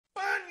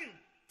Bunyan,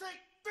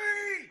 take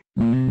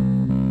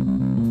three!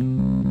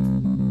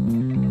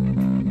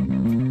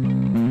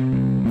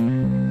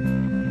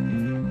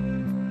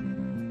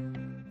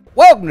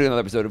 Welcome to another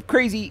episode of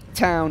Crazy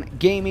Town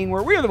Gaming,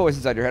 where we are the voice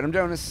inside your head. I'm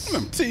Jonas.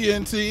 I'm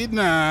TNT9.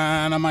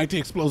 I'm IT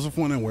Explosive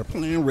One, and we're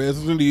playing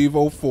Resident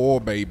Evil 4,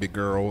 baby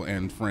girl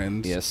and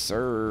friends. Yes,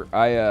 sir.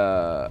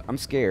 I'm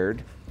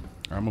scared.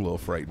 I'm a little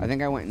frightened. I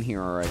think I went in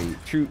here already.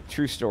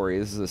 True story.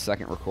 This is the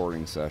second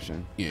recording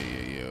session.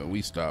 Yeah.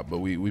 We stopped, but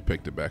we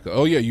picked it back up.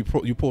 Oh yeah, you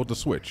pulled the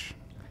switch.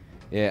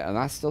 Yeah, and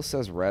that still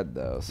says red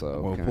though.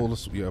 So Well, pull the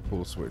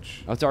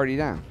switch. oh, it's already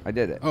down. I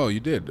did it. Oh, you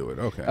did do it.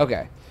 Okay.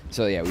 Okay.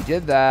 So yeah, we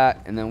did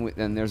that, and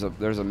then there's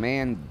a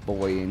man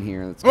boy in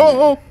here that's.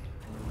 Oh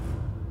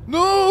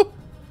no!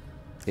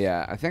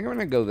 Yeah, I think I'm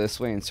gonna go this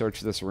way and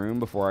search this room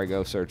before I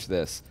go search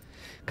this,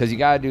 because you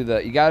gotta do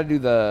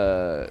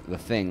the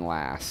thing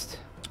last.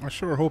 I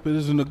sure hope it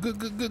isn't a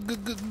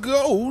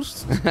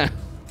ghost.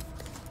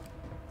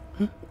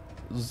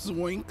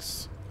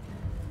 Zoinks.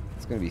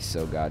 It's gonna be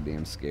so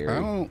goddamn scary.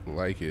 I don't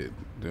like it,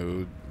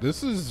 dude.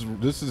 This is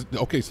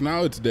okay. So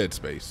now it's Dead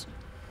Space.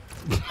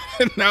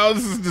 Now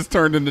this is just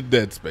turned into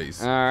Dead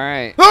Space. All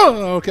right.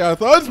 Oh, okay. I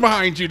thought it was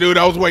behind you, dude.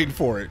 I was waiting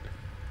for it.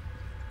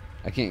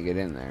 I can't get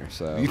in there,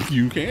 so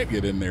You can't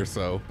get in there,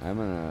 so. I'm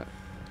gonna.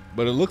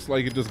 But it looks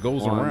like it just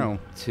goes around. 1,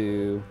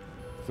 2,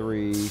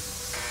 3.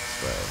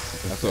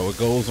 So it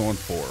goes on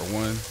 4.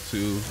 1,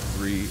 2,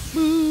 3.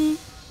 Boo.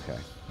 Okay.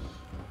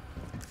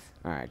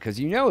 All right, because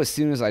as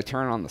soon as I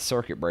turn on the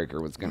circuit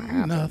breaker, what's gonna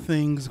happen?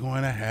 Nothing's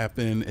going to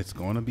happen. It's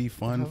going to be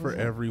fun for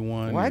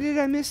everyone. Why did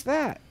I miss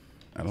that?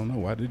 I don't know.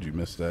 Why did you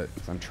miss that?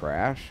 'Cause I'm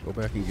trash. Go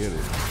back and get it.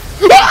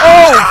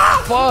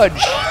 Oh, fudge!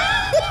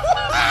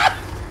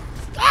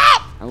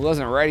 Stop! I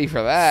wasn't ready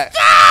for that.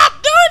 Stop!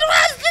 Dude,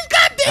 this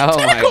goddamn Oh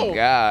tentacle! my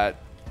god!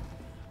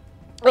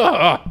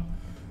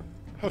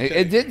 Okay.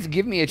 It did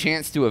give me a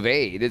chance to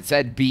evade. It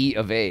said B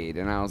evade,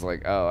 and I was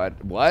like, oh,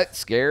 what?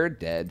 Scared?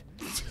 Dead.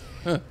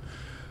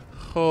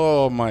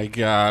 Oh my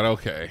god,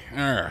 okay.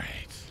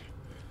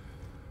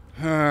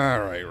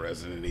 Alright,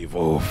 Resident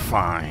Evil,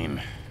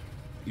 fine.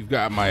 You've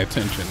got my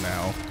attention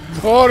now.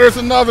 Oh, there's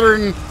another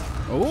one.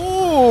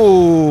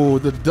 Oh,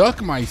 the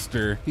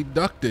Duckmeister. He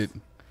ducked it.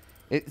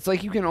 It's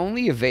like you can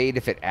only evade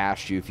if it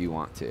asks you if you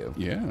want to.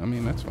 Yeah, I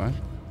mean, that's fine.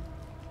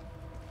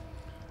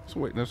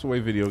 That's the way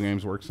video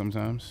games work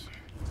sometimes.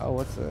 Oh,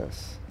 what's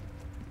this?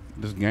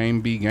 This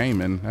game be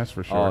gaming, that's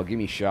for sure. Oh, give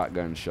me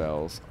shotgun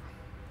shells.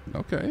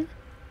 Okay,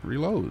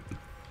 reload.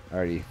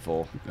 Already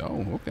full.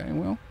 Oh, okay,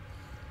 well,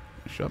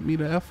 shut me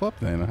the F up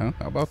then, huh?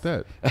 How about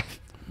that?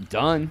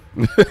 Done.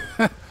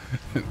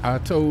 I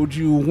told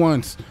you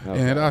once,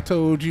 Okay. and I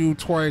told you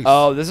twice.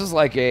 Oh, this is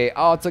like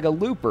it's like a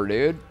looper,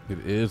 dude. It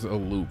is a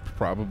loop,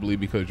 probably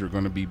because you're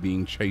going to be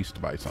being chased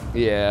by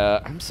something. Yeah,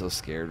 I'm so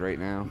scared right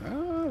now.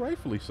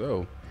 Rightfully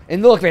so.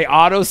 And look, they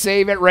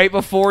auto-save it right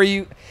before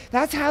you.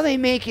 That's how they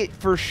make it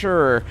for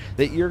sure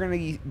that you're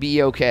going to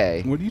be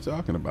okay. What are you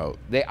talking about?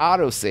 They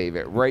auto-save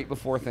it right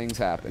before things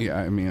happen. Yeah,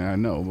 I mean, I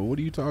know, but what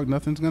are you talking?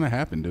 Nothing's going to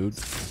happen, dude.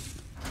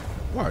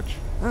 Watch.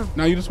 Oh.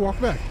 Now you just walk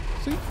back.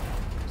 See?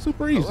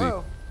 Super easy.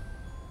 Hello?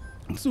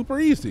 Super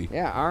easy.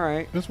 Yeah, all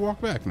right. Just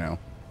walk back now.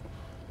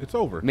 It's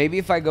over. Maybe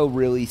if I go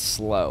really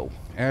slow.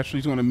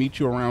 Ashley's going to meet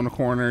you around the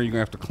corner. You're going to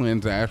have to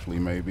cleanse Ashley,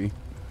 maybe.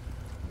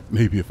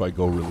 Maybe if I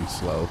go really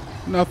slow.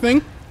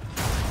 Nothing?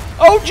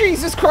 Oh,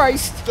 Jesus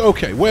Christ!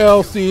 Okay,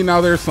 well, see, now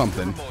there's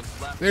something.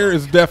 There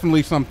is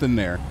definitely something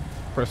there.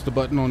 Press the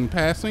button on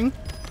passing.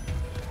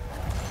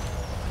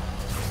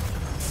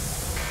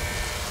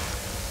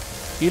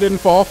 He didn't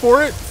fall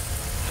for it?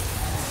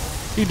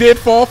 He did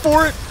fall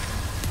for it?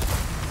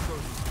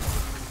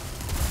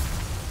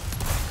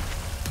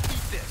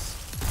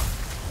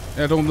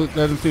 That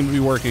doesn't seem to be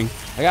working.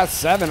 I got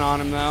 7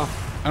 on him, though.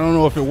 I don't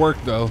know if it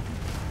worked, though.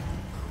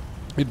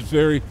 It's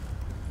very,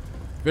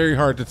 very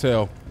hard to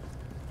tell.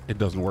 It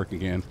doesn't work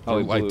again. Oh,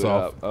 The he lights blew it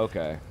off. up.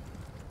 Okay.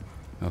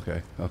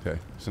 Okay.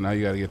 So now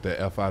you got to get the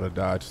F out of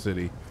Dodge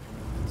City.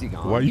 Is he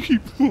gone? Why you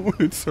keep going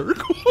in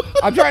circles?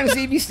 I'm trying to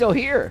see if he's still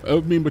here. I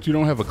mean, but you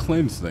don't have a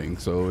cleanse thing,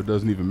 so it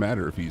doesn't even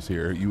matter if he's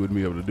here. You wouldn't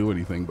be able to do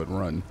anything but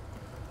run.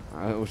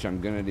 Which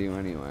I'm going to do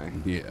anyway.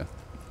 Yeah.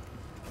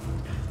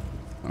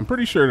 I'm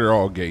pretty sure they're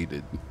all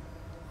gated.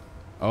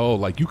 Oh,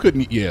 like you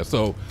couldn't, yeah,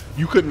 so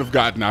you couldn't have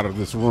gotten out of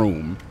this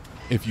room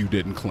if you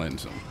didn't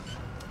cleanse them.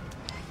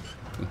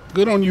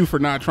 Good on you for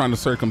not trying to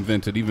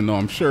circumvent it, even though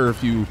I'm sure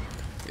if you,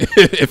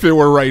 if it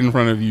were right in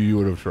front of you, you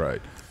would have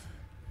tried.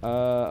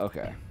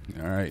 Okay.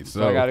 All right,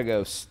 So I got to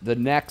go. The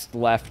next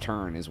left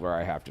turn is where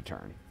I have to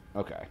turn.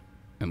 Okay.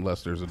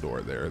 Unless there's a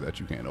door there that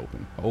you can't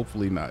open.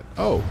 Hopefully not.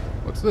 Oh,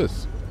 what's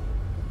this?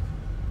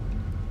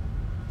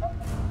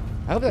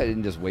 I hope that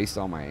didn't just waste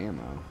all my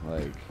ammo.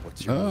 Like,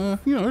 what's your...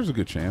 You know, there's a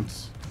good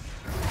chance.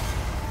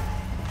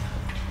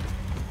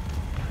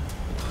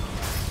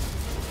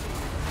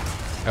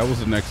 That was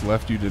the next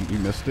left. You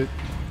missed it.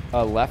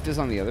 Left is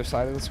on the other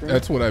side of the screen?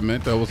 That's what I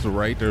meant. That was the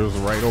right. There was a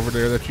right over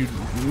there that you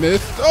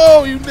missed.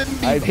 Oh, you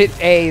didn't. I hit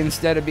A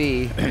instead of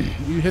B.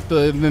 You hit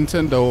the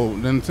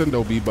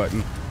Nintendo B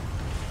button.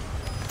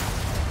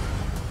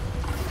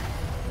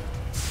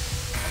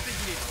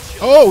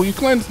 Oh, you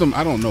cleansed him.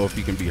 I don't know if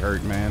he can be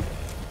hurt, man.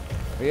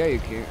 But yeah, you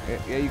can.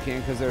 Yeah, you can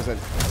because there's a.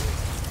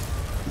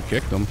 You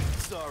kicked him.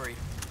 Sorry.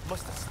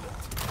 Must have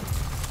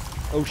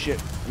slipped. Oh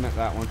shit! I meant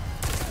that one.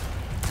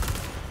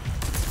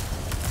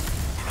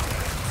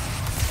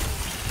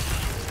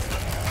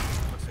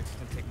 Looks like it's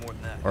gonna take more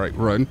than that. All right,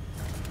 run.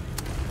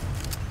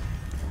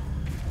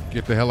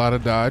 Get the hell out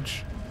of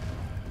Dodge.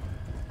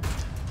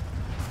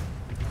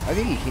 I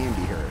think he can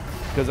be hurt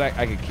because I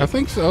could. Kick I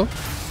think so.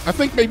 I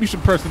think maybe you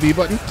should press the B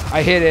button.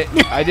 I hit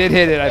it. I did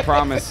hit it. I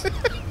promise.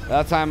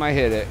 That time I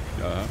hit it.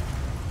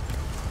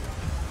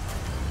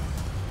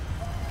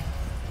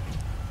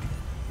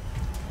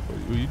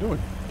 What are you doing?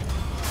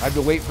 I have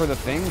to wait for the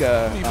thing to.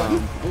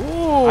 I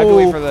Oh. have to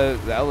wait for the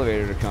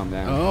elevator to come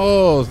down.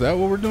 Oh, is that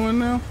what we're doing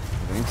now?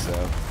 I think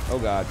so. Oh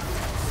god.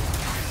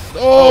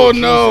 Oh,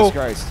 no. Jesus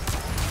Christ.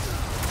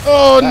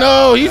 Oh That-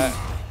 no, that-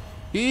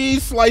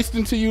 he's sliced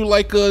into you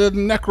like a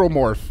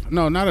necromorph.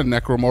 No, not a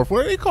necromorph.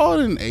 What do they call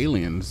it in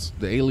Aliens?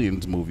 The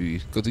Aliens movie,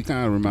 because he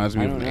kind of reminds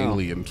me I of don't an know.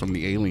 alien from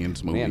the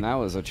Aliens movie. Man, that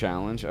was a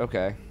challenge.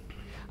 Okay.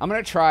 I'm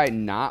gonna try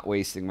not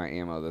wasting my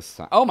ammo this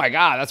time. Oh my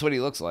god, that's what he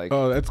looks like.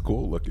 Oh, that's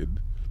cool looking.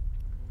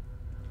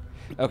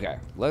 Okay,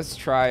 let's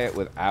try it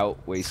without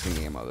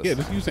wasting ammo this Yeah,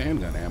 time. just use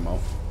handgun ammo.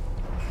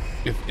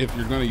 If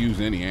you're gonna use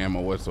any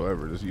ammo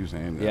whatsoever, just use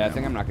handgun. Yeah, I ammo.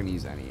 think I'm not gonna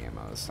use any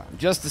ammo this time,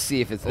 just to see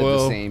if it's in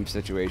Well, the same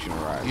situation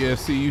where I. Yeah,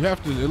 see, you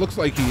have to. It looks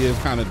like he is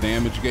kind of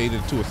damage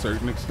gated to a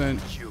certain extent,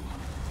 You.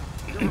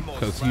 Your remote's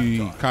because he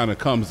laptop. kind of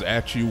comes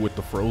at you with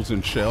the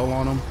frozen shell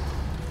on him.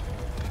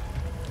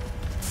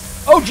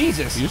 Oh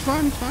Jesus! He's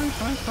fine, he's fine,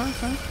 fine, fine,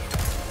 fine.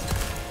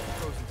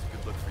 Frozen's a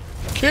good look for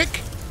you.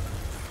 Kick,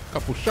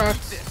 couple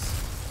shots. This.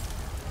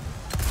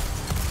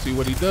 See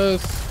what he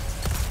does.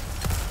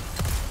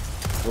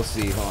 We'll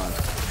see. Hold on.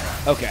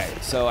 Okay,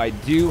 so I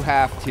do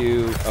have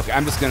to. Okay,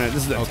 I'm just gonna.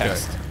 This is a Okay.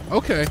 test.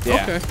 Okay.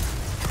 Yeah. Okay.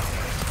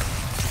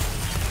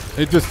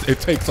 It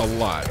takes a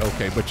lot.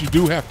 Okay, but you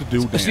do have to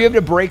do. So you have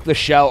to break the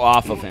shell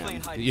off of him.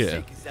 Playing hide and Yeah.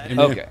 seek, is that And it?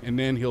 then, Okay. and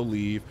then he'll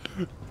leave.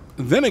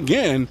 Then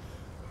again,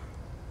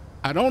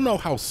 I don't know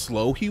how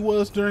slow he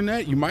was during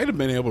that. You might have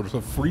been able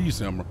to freeze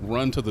him,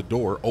 run to the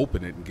door,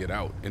 open it, and get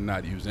out, and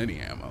not use any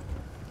ammo.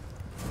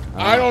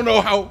 I don't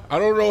know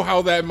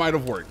how that might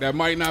have worked. That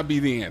might not be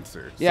the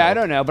answer. Yeah, So, I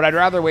don't know, but I'd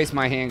rather waste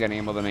my handgun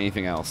ammo than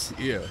anything else.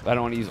 Yeah. I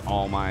don't want to use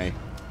all my.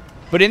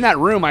 But in that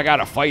room, I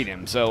gotta fight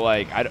him. So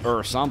like,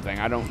 or something.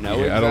 I don't know.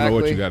 Yeah, exactly. I don't know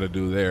what you got to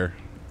do there.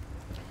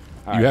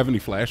 All You right. have any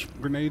flash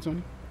grenades on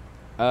you?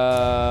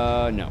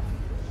 No,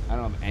 I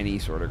don't have any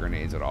sort of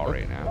grenades at all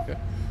right now. Okay.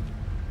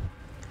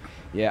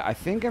 Yeah, I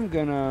think I'm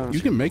gonna. You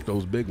can make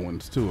those big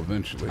ones too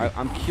eventually.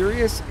 I'm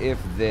curious if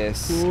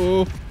this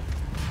Ooh.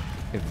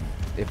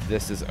 if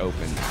this is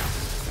open.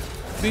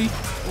 See?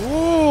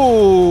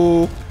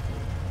 Ooh.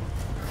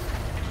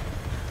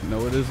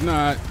 No, it is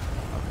not.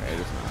 Okay, it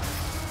is not.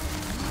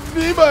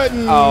 B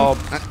button. Oh,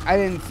 I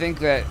didn't think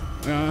that.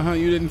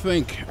 You didn't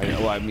think.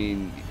 Well, I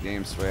mean,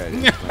 damn straight. I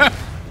didn't think.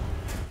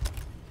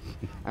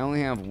 I only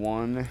have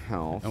one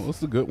health. Oh, it's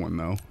the good one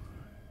though.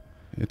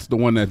 It's the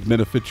one that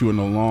benefits you in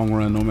the long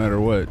run, no matter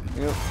what.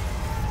 Yep.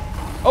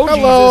 Oh,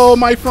 Hello, Jesus.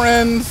 my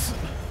friends.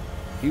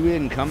 You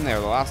didn't come there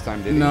the last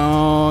time, did you?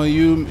 No,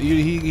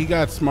 he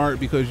got smart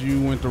because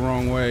you went the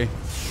wrong way. I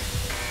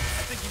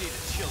think you need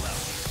to chill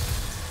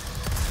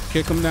out.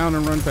 Kick him down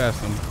and run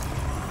past him.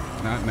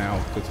 Not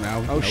now, because now.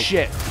 Oh nope.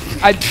 shit!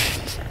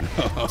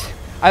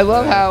 I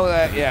love how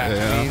that. Yeah, I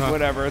mean, uh-huh.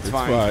 whatever. It's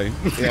fine.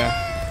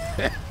 Yeah.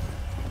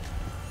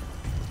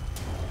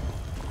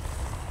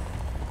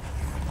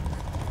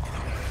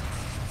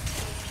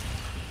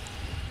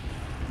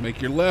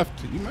 Make your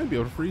left. You might be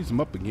able to freeze him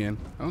up again.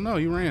 Oh no,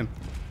 he ran.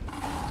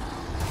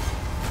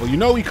 Well, you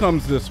know he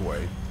comes this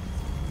way.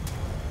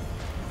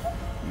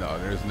 No,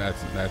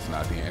 that's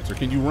not the answer.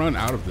 Can you run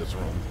out of this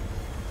room?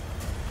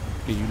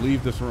 Can you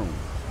leave this room?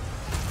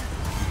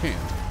 You can.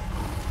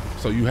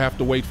 So you have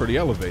to wait for the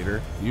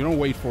elevator. You don't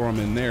wait for him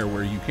in there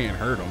where you can't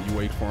hurt him. You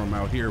wait for him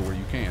out here where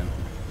you can.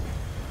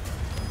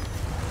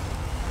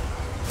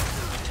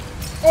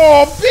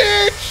 Oh,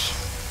 bitch!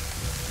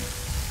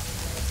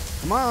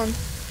 Come on.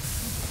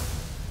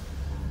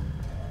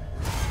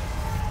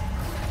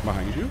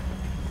 Behind you.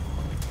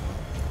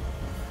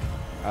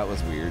 That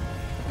was weird.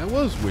 That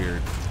was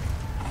weird.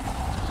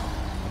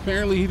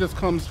 Apparently he just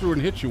comes through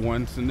and hits you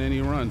once and then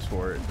he runs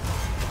for it.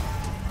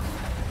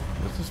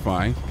 This is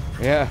fine.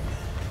 Yeah.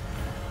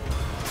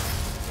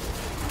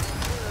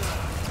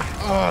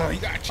 Oh, he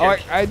got you. Oh,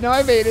 I know I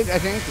evaded. I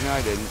think. No,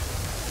 I didn't.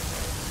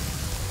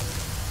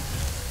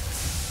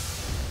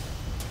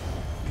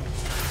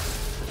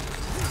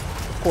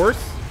 Of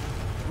course.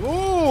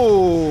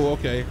 Oh,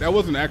 okay. That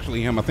wasn't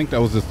actually him. I think that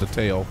was just the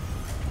tail.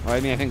 Well, I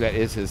mean, I think that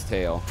is his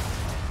tail.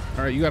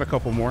 All right, you got a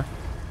couple more.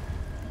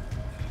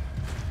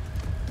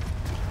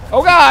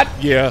 Oh God!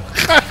 Yeah.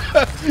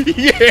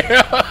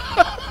 Yeah.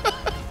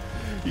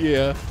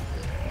 Yeah.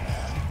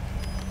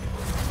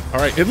 All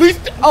right, at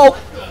least. Oh!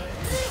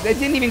 That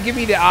didn't even give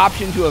me the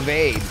option to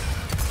evade.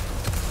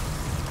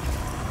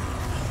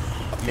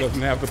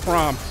 doesn't have the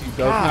prompts. He does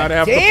God not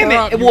have damn the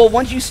prompt. it! Well,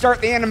 once you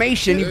start the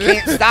animation, you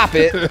can't stop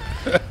it.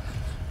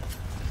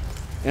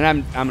 And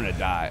I'm gonna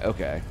die.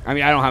 Okay. I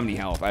mean, I don't have any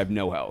health. I have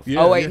no health.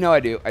 Yeah, Oh wait, yeah. no, I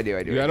do.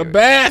 You got a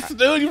bass,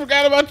 dude. You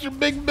forgot about your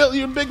big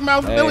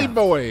mouth Hey. Billy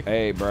boy.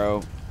 Hey,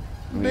 bro.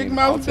 I Big mean,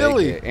 mouth I'll take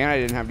Billy. it. And I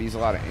didn't have to use a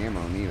lot of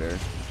ammo neither.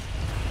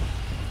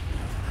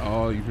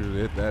 Oh, you could have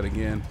hit that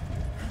again.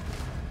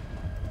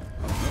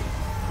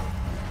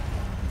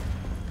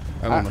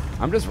 I don't know.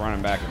 I'm just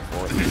running back and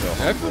forth until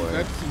hopefully.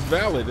 That's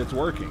valid. It's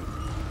working.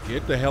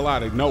 Get the hell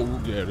out of here. No,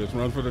 yeah, just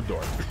run for the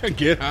door.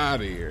 Get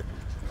out of here.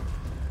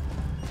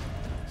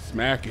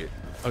 Smack it.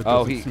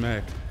 Oh, he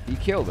smack. He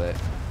killed it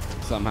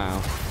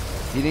somehow.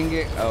 He didn't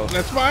get. Oh,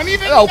 That's fine. He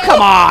didn't oh, know.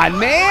 come on,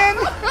 man!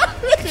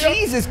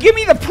 Jesus, give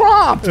me the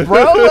prompt,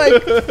 bro.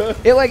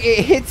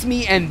 It hits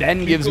me and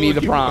then gives me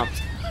the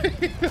prompt.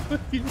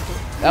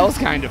 That was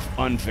kind of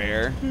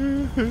unfair.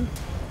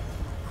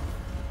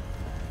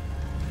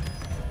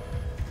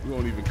 He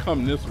won't even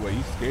come this way.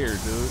 He's scared,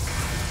 dude.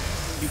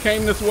 He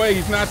came this way.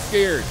 He's not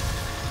scared.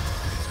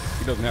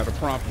 He doesn't have the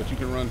prompt, but you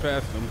can run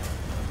past him.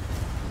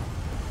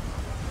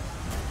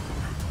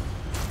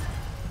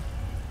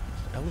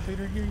 Is the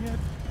elevator here yet?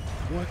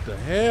 What the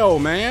hell,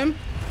 man?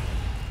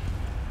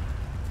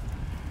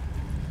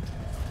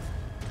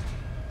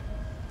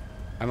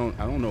 I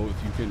don't know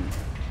if you can.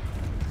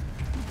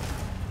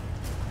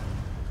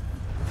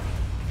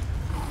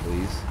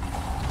 Please.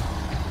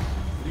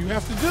 What do you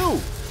have to do?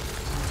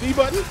 C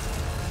button?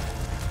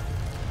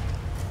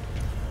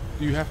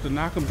 Do you have to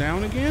knock him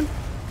down again?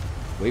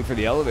 Wait for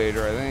the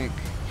elevator, I think.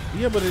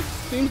 Yeah, but it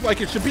seems like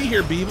it should be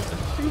here, Beaver.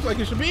 It seems like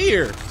it should be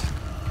here.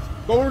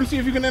 Go over and see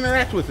if you can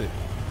interact with it.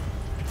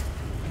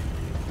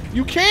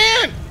 You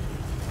can!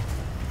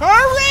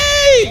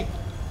 Hurry!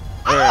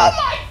 Oh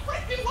my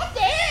freaking, what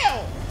the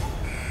hell?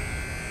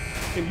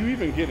 Can you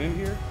even get in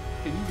here?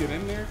 Can you get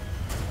in there?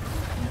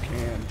 You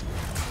can.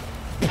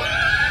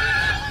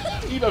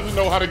 He doesn't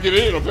know how to get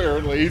in,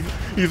 apparently.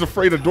 He's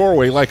afraid of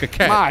doorway like a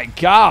cat. My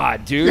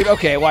God, dude.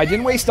 Okay, well, I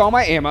didn't waste all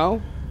my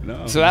ammo.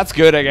 No. So that's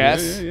good, I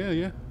guess.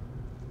 Yeah.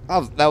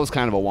 That was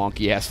kind of a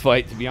wonky-ass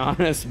fight, to be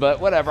honest.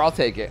 But whatever, I'll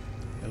take it.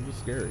 That was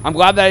scary. I'm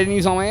glad that I didn't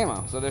use all my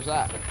ammo. So there's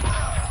that.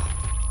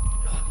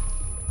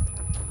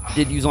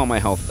 Did use all my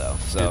health, though.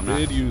 So I'm It not,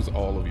 did use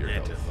all of your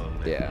health.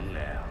 yeah.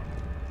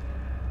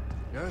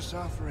 Your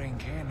suffering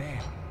can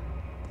end,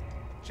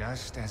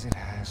 just as it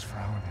has for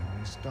our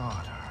newest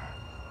daughter,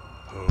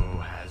 who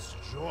has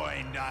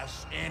joined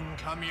us in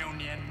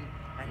communion,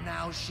 and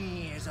now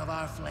she is of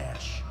our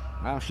flesh,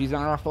 Well, she's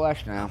on our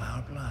flesh now. of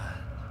our blood.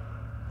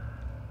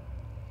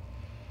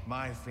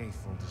 My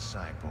faithful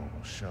disciple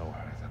will show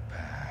her the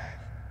path.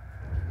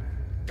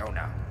 Go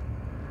now.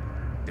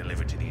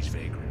 Deliver to these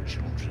vagrant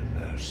children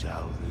their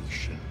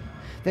salvation.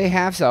 They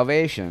have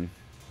salvation.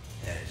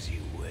 As you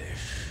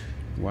wish.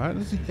 Why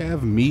does he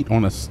have meat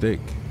on a stick?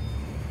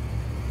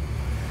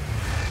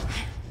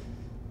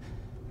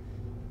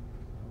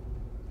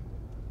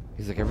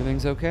 He's like,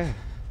 everything's okay.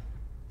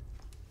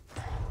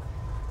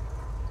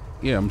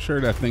 Yeah, I'm sure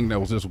that thing that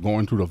was just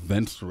going through the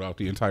vents throughout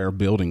the entire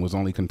building was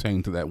only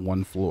contained to that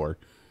one floor.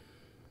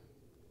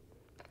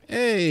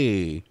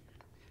 Hey,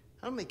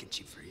 I'll make it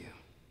cheap for you.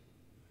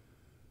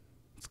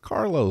 it's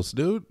Carlos,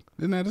 dude.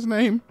 Isn't that his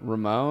name?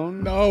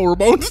 Ramon? No,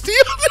 Ramon's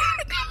the other.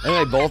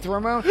 Are they both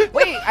Ramon?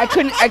 Wait, I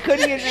couldn't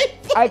get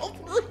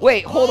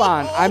wait, hold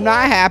on. I'm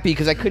not happy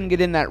because I couldn't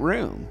get in that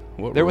room.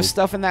 What There was room?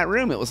 stuff in that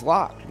room. It was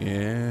locked.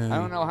 Yeah. I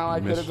don't know how I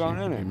you could have missed gone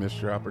your- in it. You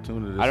missed your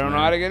opportunity. I don't know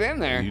how to get in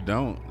there. You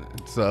don't.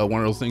 It's one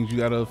of those things you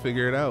got to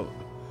figure it out.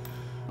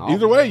 Oh.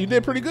 Either way, you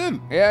did pretty good.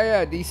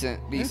 Yeah,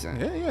 decent.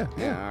 Yeah.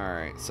 All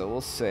right, so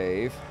we'll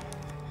save.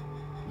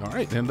 All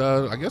right, and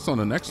I guess on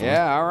the next one.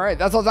 Yeah, all right.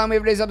 That's all the time we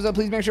have for today's episode.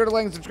 Please make sure to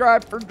like and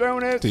subscribe for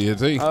donuts.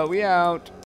 TNT. We out.